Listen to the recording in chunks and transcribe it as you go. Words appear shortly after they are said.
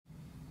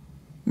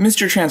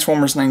Mr.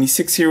 Transformers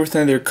 96 here with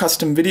another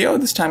custom video.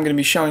 This time I'm going to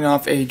be showing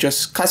off a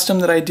just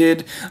custom that I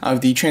did of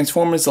the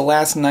Transformers The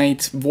Last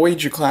Knight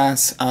Voyager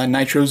class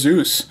Nitro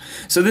Zeus.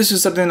 So this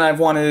is something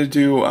I've wanted to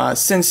do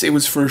since it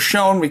was first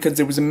shown, because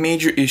there was a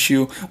major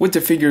issue with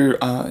the figure,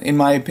 in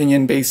my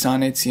opinion, based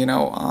on its,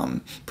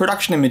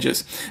 production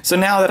images. So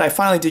now that I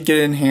finally did get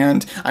it in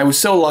hand, I was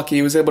so lucky.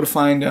 I was able to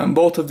find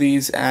both of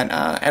these at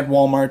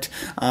Walmart.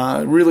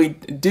 Really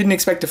didn't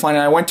expect to find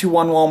it. I went to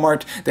one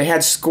Walmart, they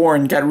had Score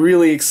and got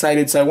really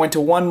excited. So I went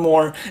to one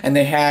more, and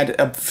they had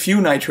a few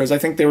Nitros. I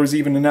think there was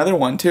even another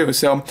one too.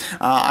 So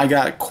I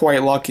got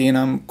quite lucky, and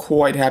I'm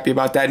quite happy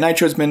about that.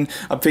 Nitro's been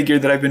a figure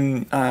that I've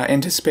been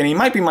anticipating. It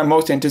might be my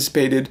most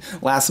anticipated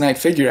Last Knight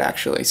figure,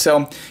 actually.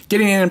 So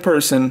getting it in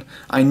person,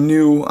 I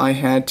knew I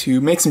had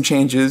to make some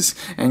changes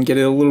and get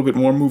it a little bit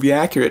more movie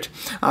accurate,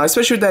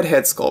 especially with that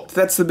head sculpt.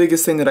 That's the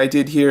biggest thing that I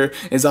did here.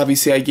 Is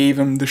obviously I gave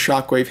him the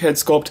Shockwave head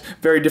sculpt,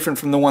 very different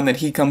from the one that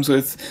he comes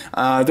with.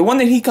 The one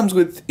that he comes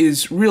with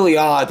is really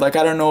odd. Like,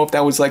 I don't know if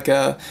that was like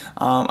a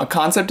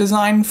concept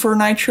design for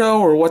Nitro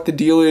or what the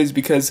deal is,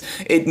 because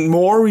it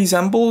more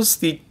resembles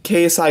the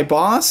KSI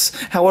boss.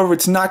 However,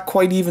 it's not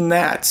quite even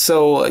that.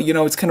 So,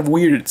 it's kind of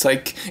weird. It's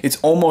like it's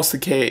almost the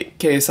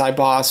KSI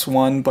boss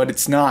one, but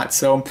it's not.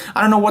 So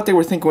I don't know what they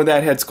were thinking with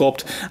that head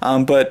sculpt,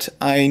 but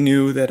I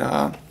knew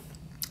that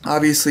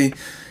obviously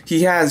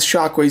he has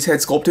Shockwave's head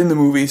sculpt in the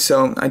movie,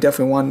 so I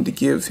definitely wanted to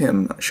give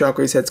him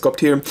Shockwave's head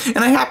sculpt here. And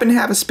I happen to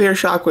have a spare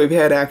Shockwave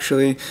head,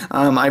 actually.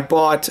 I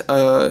bought 2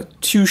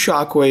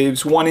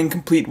 Shockwaves, one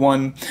incomplete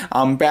one,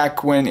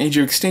 back when Age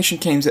of Extinction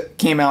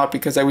came out,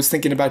 because I was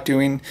thinking about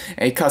doing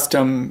a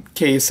custom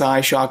KSI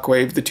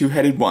Shockwave, the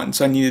 2-headed one,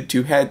 so I needed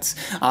 2 heads.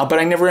 But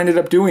I never ended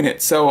up doing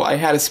it, so I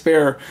had a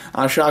spare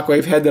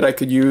Shockwave head that I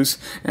could use,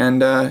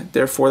 and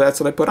therefore that's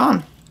what I put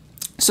on.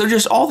 So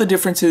just all the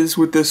differences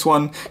with this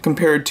one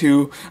compared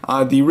to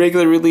the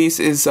regular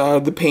release is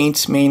the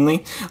paint,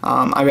 mainly.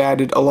 I've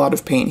added a lot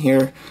of paint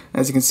here.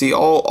 As you can see,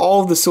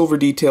 all of the silver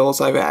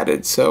details I've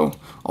added. So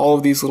all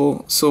of these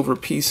little silver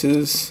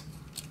pieces.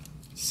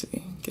 Let's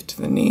see, get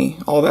to the knee.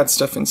 All that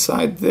stuff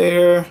inside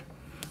there,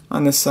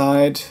 on the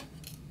side.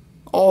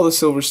 All the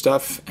silver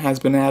stuff has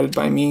been added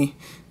by me,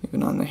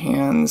 even on the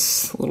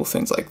hands, little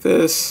things like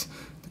this,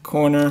 the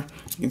corner.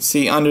 You can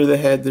see under the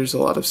head there's a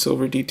lot of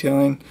silver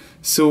detailing.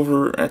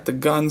 Silver at the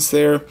guns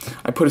there.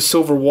 I put a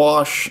silver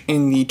wash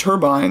in the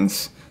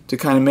turbines to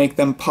kind of make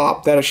them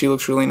pop. That actually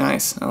looks really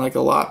nice. I like it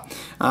a lot.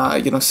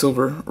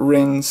 Silver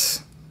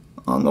rings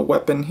on the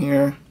weapon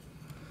here.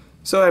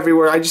 So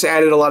everywhere, I just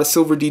added a lot of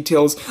silver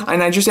details,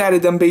 and I just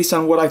added them based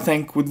on what I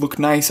think would look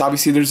nice.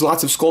 Obviously, there's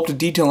lots of sculpted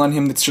detail on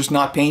him that's just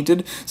not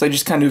painted, so I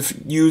just kind of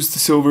used the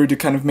silver to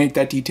kind of make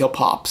that detail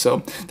pop.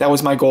 So that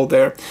was my goal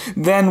there.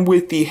 Then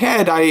with the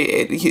head,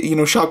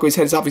 Shockwave's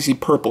head is obviously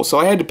purple, so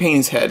I had to paint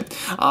his head.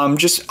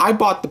 I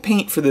bought the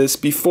paint for this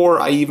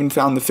before I even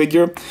found the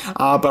figure,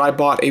 but I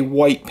bought a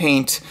white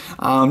paint,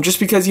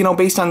 just because,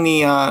 based on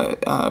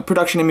the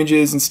production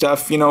images and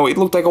stuff, it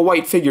looked like a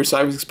white figure, so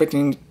I was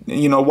expecting,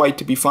 white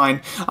to be fine.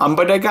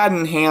 But I got it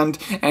in hand,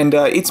 and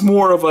it's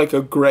more of like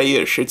a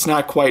grayish. It's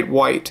not quite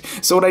white.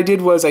 So what I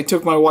did was I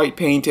took my white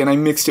paint and I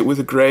mixed it with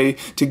a gray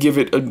to give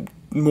it a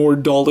more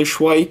dullish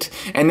white,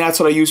 and that's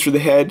what I used for the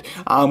head,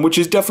 which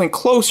is definitely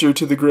closer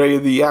to the gray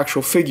of the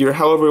actual figure.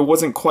 However, it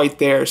wasn't quite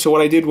there. So what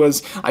I did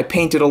was I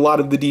painted a lot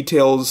of the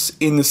details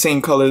in the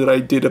same color that I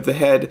did of the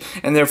head,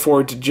 and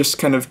therefore to just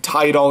kind of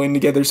tie it all in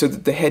together so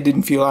that the head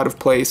didn't feel out of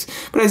place.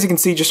 But as you can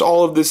see, just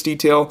all of this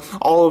detail,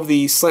 all of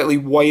the slightly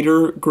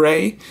whiter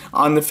gray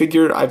on the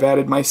figure, I've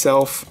added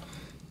myself.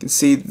 You can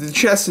see the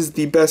chest is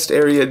the best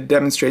area to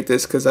demonstrate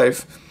this, because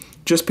I've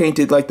just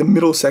painted like the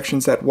middle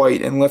sections that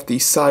white and left the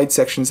side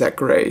sections that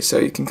gray, so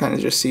you can kind of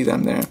just see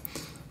them there.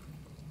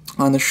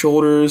 On the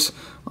shoulders,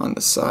 on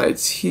the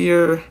sides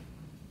here,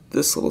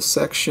 this little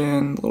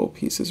section, little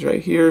pieces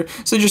right here.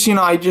 So just,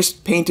 I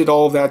just painted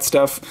all of that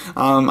stuff.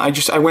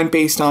 I went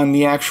based on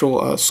the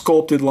actual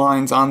sculpted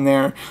lines on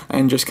there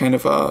and just kind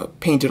of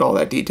painted all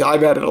that detail.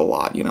 I've added a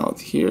lot,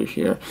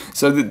 here.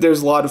 So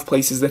there's a lot of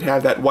places that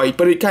have that white,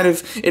 but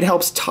it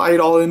helps tie it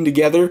all in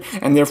together,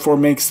 and therefore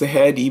makes the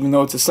head, even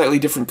though it's a slightly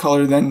different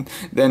color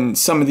than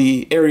some of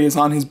the areas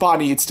on his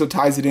body, it still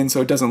ties it in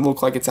so it doesn't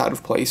look like it's out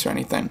of place or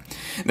anything.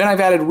 Then I've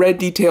added red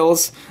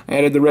details. I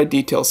added the red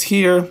details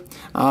here,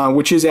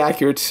 which is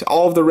accurate.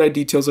 All of the red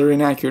details are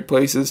in accurate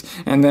places.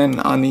 And then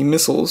on the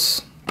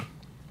missiles,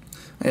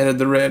 I added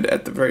the red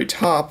at the very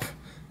top,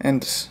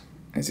 and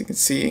as you can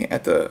see,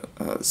 at the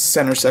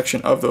center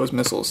section of those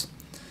missiles.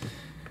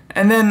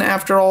 And then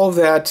after all of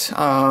that,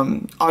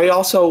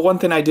 one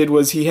thing I did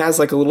was he has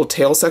like a little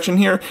tail section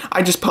here.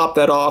 I just popped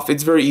that off.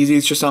 It's very easy.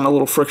 It's just on a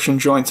little friction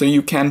joint, so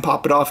you can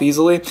pop it off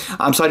easily.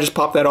 So I just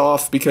popped that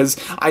off because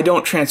I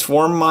don't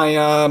transform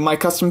my my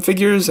custom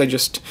figures. I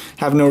just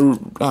have no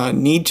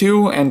need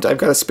to, and I've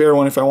got a spare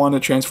one if I want to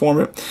transform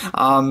it.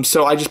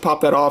 So I just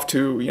popped that off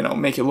to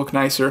make it look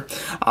nicer.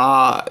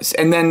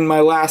 And then my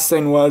last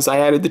thing was I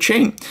added the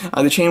chain.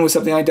 The chain was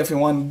something I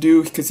definitely wanted to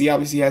do because he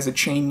obviously has a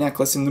chain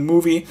necklace in the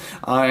movie.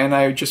 and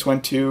I just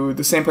went to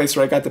the same place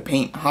where I got the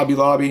paint, Hobby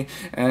Lobby,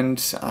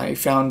 and I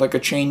found like a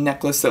chain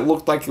necklace that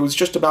looked like it was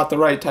just about the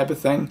right type of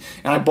thing,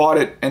 and I bought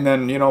it and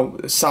then, you know,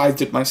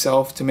 sized it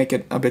myself to make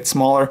it a bit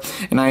smaller,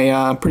 and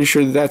I'm pretty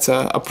sure that that's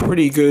a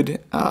pretty good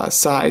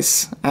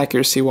size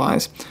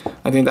accuracy-wise.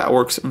 I think that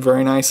works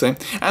very nicely.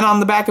 And on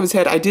the back of his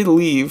head, I did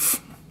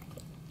leave,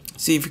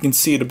 see if you can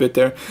see it a bit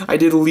there, I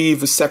did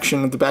leave a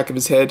section of the back of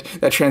his head,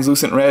 that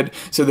translucent red,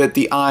 so that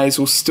the eyes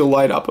will still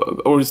light up,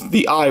 or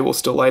the eye will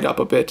still light up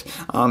a bit,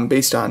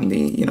 based on the,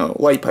 you know,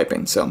 light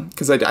piping, so,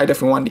 because I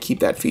definitely wanted to keep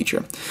that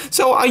feature.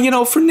 So, you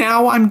know, for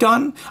now, I'm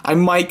done. I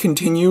might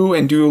continue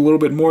and do a little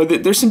bit more.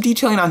 There's some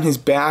detailing on his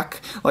back,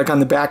 like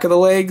on the back of the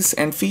legs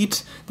and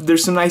feet.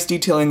 There's some nice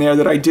detailing there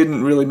that I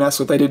didn't really mess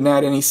with. I didn't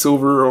add any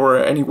silver or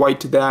any white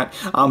to that,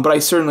 but I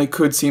certainly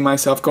could see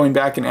myself going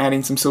back and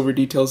adding some silver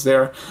details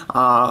there.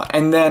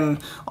 And then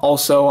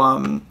also,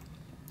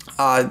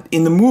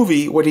 in the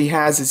movie, what he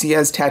has is he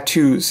has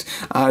tattoos.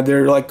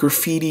 They're like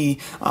graffiti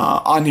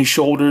on his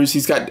shoulders.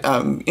 He's got,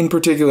 in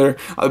particular,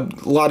 a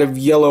lot of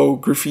yellow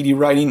graffiti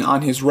writing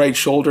on his right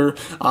shoulder.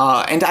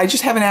 And I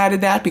just haven't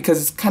added that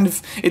because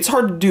it's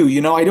hard to do,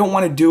 you know? I don't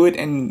want to do it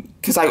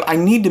because I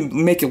need to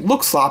make it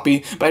look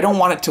sloppy, but I don't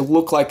want it to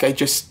look like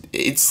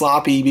it's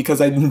sloppy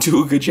because I didn't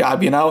do a good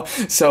job, you know?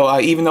 So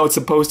even though it's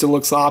supposed to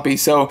look sloppy.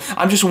 So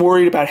I'm just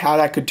worried about how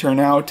that could turn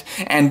out.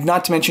 And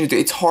not to mention,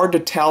 it's hard to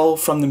tell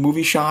from the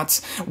movie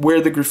shots where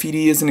the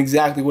graffiti is and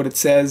exactly what it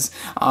says,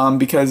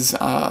 because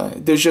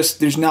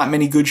there's not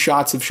many good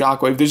shots of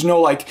Shockwave. There's no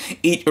like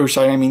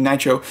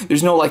Nitro.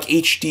 There's no like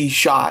HD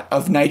shot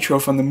of Nitro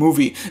from the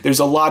movie. There's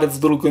a lot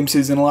of little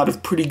glimpses and a lot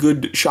of pretty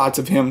good shots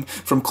of him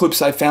from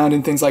clips I found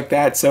and things like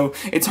that. So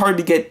it's hard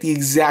to get the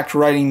exact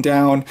writing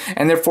down,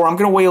 and therefore I'm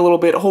gonna wait a little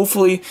bit.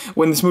 Hopefully,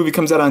 when this movie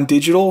comes out on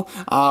digital,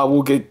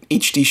 we'll get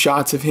HD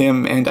shots of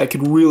him, and I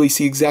could really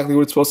see exactly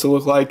what it's supposed to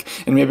look like,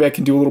 and maybe I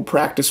can do a little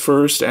practice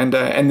first and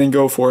then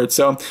go for it.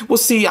 So we'll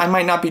see. I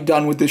might not be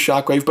done with this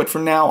Shockwave, but for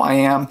now I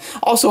am.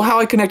 Also, how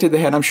I connected the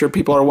head, I'm sure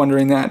people are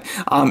wondering that.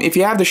 If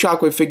you have the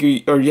Shockwave figure,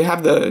 or you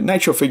have the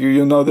Nitro figure,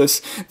 you'll know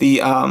this. The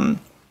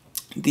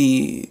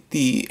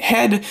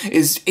head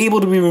is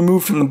able to be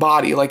removed from the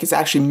body, like it's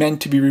actually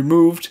meant to be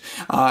removed,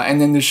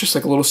 and then there's just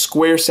like a little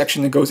square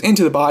section that goes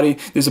into the body.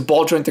 There's a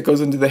ball joint that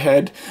goes into the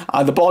head.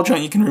 The ball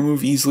joint you can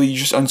remove easily. You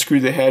just unscrew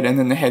the head, and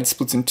then the head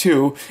splits in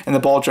two, and the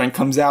ball joint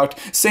comes out.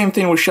 Same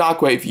thing with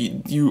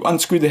Shockwave. You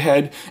unscrew the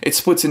head, it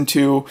splits in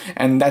two,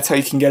 and that's how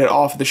you can get it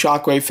off of the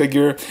Shockwave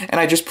figure.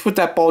 And I just put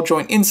that ball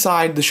joint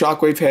inside the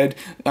Shockwave head,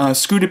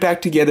 screwed it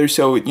back together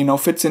so it, you know,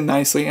 fits in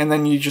nicely, and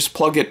then you just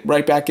plug it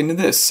right back into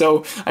this.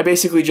 So I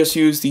basically just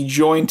use the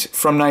joint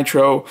from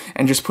Nitro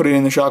and just put it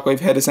in the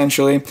Shockwave head,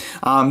 essentially.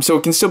 So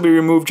it can still be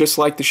removed just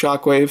like the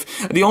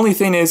Shockwave. The only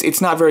thing is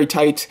it's not very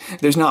tight.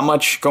 There's not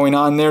much going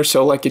on there,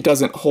 so like it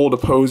doesn't hold a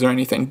pose or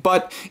anything.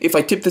 But if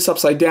I tip this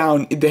upside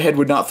down, the head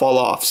would not fall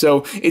off.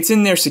 So it's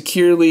in there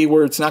securely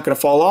where it's not going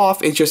to fall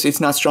off. It's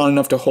not strong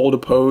enough to hold a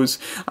pose.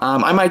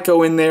 I might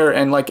go in there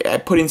and like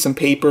put in some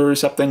paper or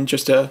something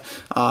just to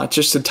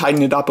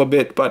tighten it up a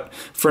bit. But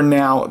for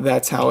now,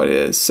 that's how it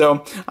is.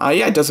 So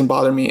yeah, it doesn't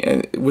bother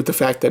me with the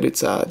fact that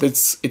it's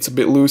a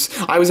bit loose.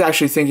 I was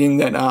actually thinking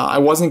that I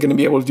wasn't going to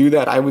be able to do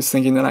that. I was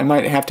thinking that I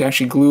might have to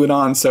actually glue it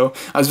on. So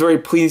I was very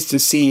pleased to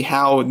see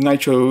how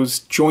Nitro's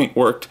joint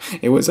worked.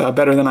 It was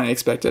better than I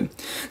expected.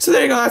 So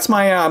there you go. That's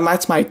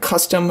my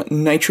custom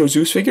Nitro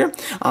Zeus figure.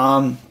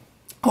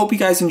 Hope you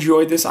guys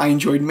enjoyed this. I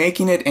enjoyed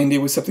making it, and it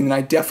was something that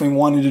I definitely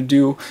wanted to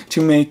do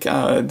to make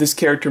this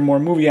character more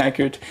movie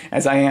accurate,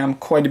 as I am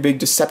quite a big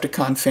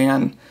Decepticon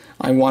fan.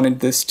 I wanted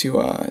this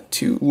to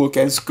look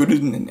as good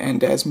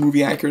and as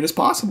movie accurate as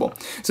possible.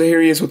 So here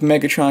he is with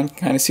Megatron, you can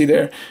kind of see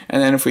there.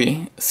 And then if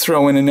we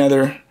throw in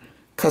another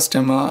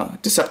custom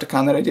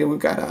Decepticon that I did, we've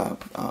got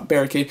a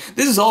Barricade.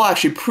 This is all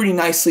actually pretty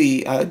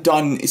nicely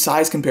done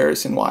size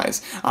comparison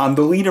wise.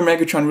 The leader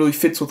Megatron really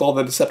fits with all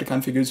the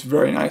Decepticon figures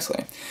very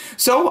nicely.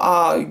 So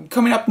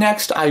coming up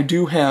next, I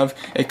do have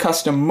a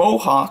custom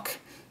Mohawk.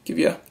 Give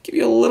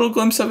you a little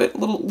glimpse of it,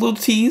 little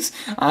tease.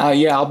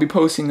 Yeah, I'll be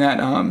posting that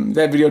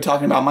video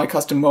talking about my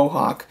custom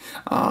Mohawk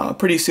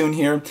pretty soon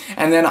here.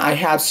 And then I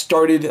have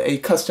started a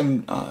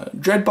custom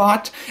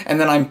Dreadbot, and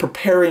then I'm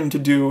preparing to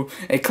do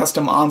a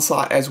custom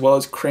Onslaught as well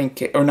as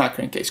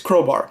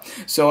Crowbar.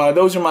 So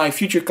those are my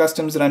future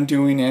customs that I'm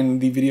doing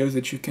and the videos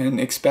that you can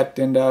expect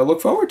and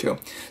look forward to.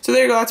 So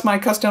there you go. That's my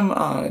custom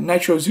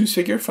Nitro Zeus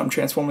figure from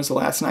Transformers: The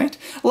Last Night.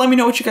 Let me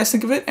know what you guys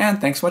think of it,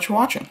 and thanks so much for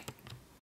watching.